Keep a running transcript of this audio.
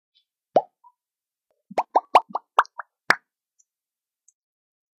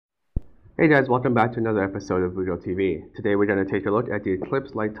Hey guys, welcome back to another episode of VuugoTV. Today we're going to take a look at the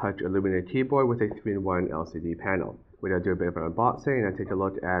Eclipse Litetouch illuminated keyboard with a 3-in-1 LCD panel. We're going to do a bit of an unboxing and take a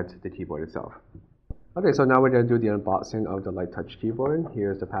look at the keyboard itself. Okay, so now we're going to do the unboxing of the Litetouch keyboard.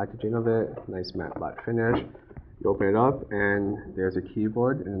 Here's the packaging of it, nice matte black finish. You open it up and there's a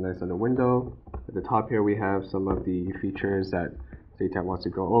keyboard and a nice little window. At the top here we have some of the features that Litetouch wants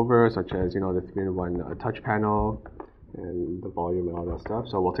to go over, such as the 3-in-1 touch panel, and the volume and all that stuff.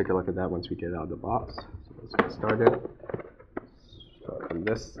 So we'll take a look at that once we get it out of the box. So let's get started. Start from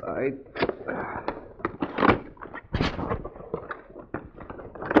this side.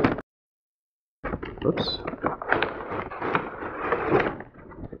 Oops.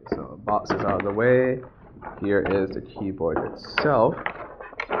 Okay, so the box is out of the way. Here is the keyboard itself.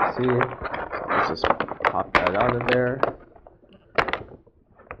 So you see, so let's just pop that out of there.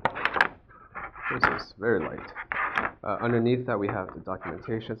 This is very light. Underneath that we have the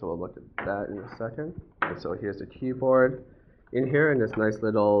documentation, so we'll look at that in a second. And so here's the keyboard. In here, in this nice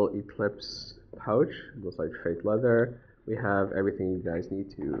little Eclipse pouch, it looks like fake leather, we have everything you guys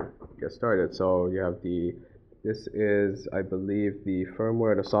need to get started. So you have this is, I believe, the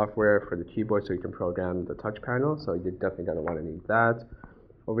firmware, the software for the keyboard, so you can program the touch panel. So you're definitely going to want to need that.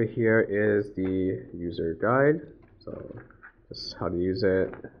 Over here is the user guide. So just how to use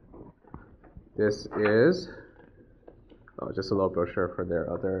it. This is just a little brochure for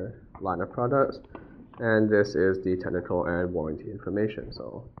their other line of products. And this is the technical and warranty information,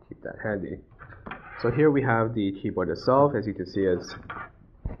 so keep that handy. So here we have the keyboard itself. As you can see, it's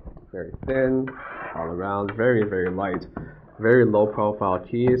very thin all around, very, very light, very low profile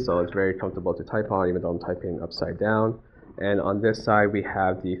keys, so it's very comfortable to type on, even though I'm typing upside down. And on this side, we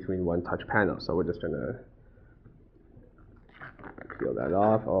have the 3-in-1 touch panel, so we're just going to peel that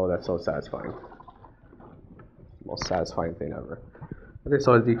off. Oh, that's so satisfying. Most satisfying thing ever. Okay,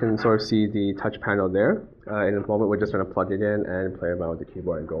 so as you can sort of see the touch panel there. In a moment, we're just going to plug it in and play around with the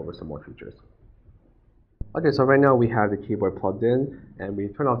keyboard and go over some more features. Okay, so right now we have the keyboard plugged in, and we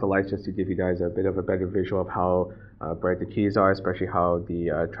turn off the lights just to give you guys a bit of a better visual of how bright the keys are, especially how the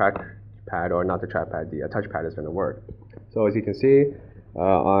trackpad, or not the trackpad, the touchpad is going to work. So as you can see,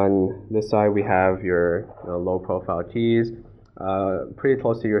 on this side we have your low profile keys, pretty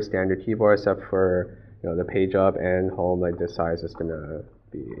close to your standard keyboard, except for the page up and home, like this size is going to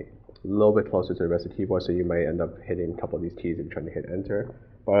be a little bit closer to the rest of the keyboard, so you might end up hitting a couple of these keys if you're trying to hit enter.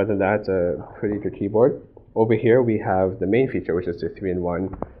 But other than that, it's a pretty good keyboard. Over here we have the main feature, which is the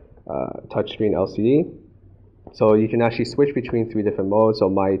 3-in-1 touchscreen LCD. So you can actually switch between 3 different modes. So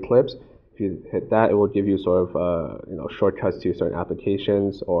My Eclipse, if you hit that, it will give you sort of shortcuts to certain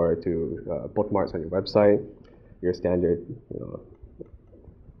applications or to bookmarks on your website. Your standard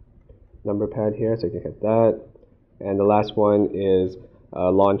number pad here, so you can hit that. And the last one is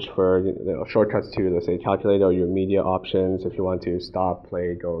launch for shortcuts to, let's say, calculator or your media options if you want to stop,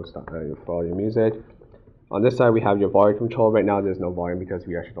 play, go, stop for all your music. On this side we have your volume control. Right now there's no volume because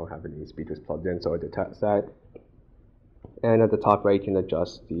we actually don't have any speakers plugged in, so it detects that. And at the top right you can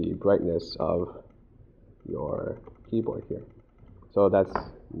adjust the brightness of your keyboard here. So that's a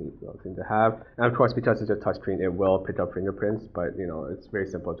neat little thing to have. And of course, because it's a touchscreen, it will pick up fingerprints, but it's very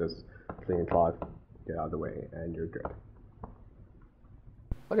simple, just clean cloth, get out of the way, and you're good.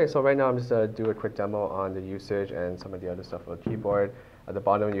 Okay, so right now I'm just going to do a quick demo on the usage and some of the other stuff on the keyboard. At the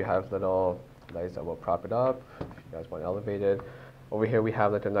bottom you have little lights that will prop it up if you guys want elevated. Over here we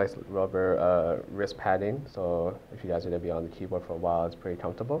have like a nice rubber wrist padding, so if you guys are going to be on the keyboard for a while, it's pretty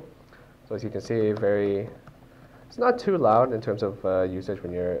comfortable. So as you can see, it's not too loud in terms of usage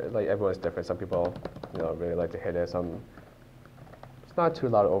when you're, like, everyone's different. Some people, really like to hit it. It's not too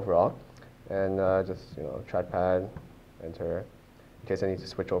loud overall. And just, trackpad, enter. In case I need to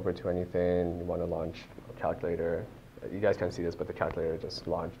switch over to anything, you want to launch a calculator. You guys can't see this, but the calculator just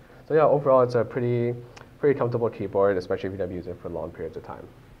launched. So yeah, overall it's a pretty comfortable keyboard, especially if you're going to use it for long periods of time.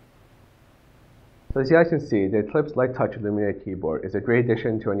 So as you guys can see, the Eclipse Litetouch illuminated keyboard is a great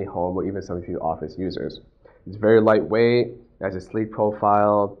addition to any home or even some of you office users. It's very lightweight, it has a sleek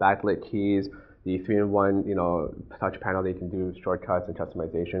profile, backlit keys, the 3-in-1 touch panel that you can do shortcuts and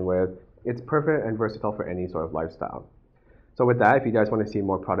customization with. It's perfect and versatile for any sort of lifestyle. So with that, if you guys want to see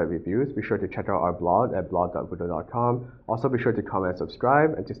more product reviews, be sure to check out our blog at blog.vuugo.com. Also be sure to comment and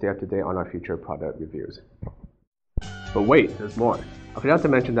subscribe and to stay up to date on our future product reviews. But wait, there's more. I forgot to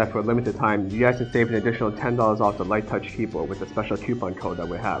mention that for a limited time, you guys can save an additional $10 off the Litetouch keyboard with a special coupon code that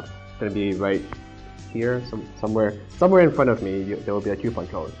we have. It's going to be right here, somewhere in front of me, there will be a coupon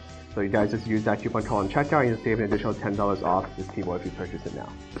code. So you guys just use that coupon code on checkout and you'll save an additional $10 off this keyboard if you purchase it now.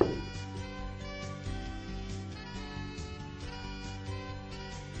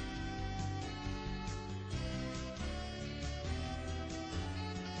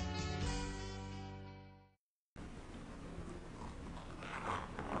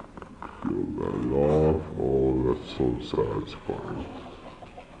 so satisfying.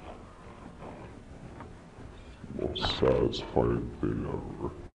 Most satisfying thing ever.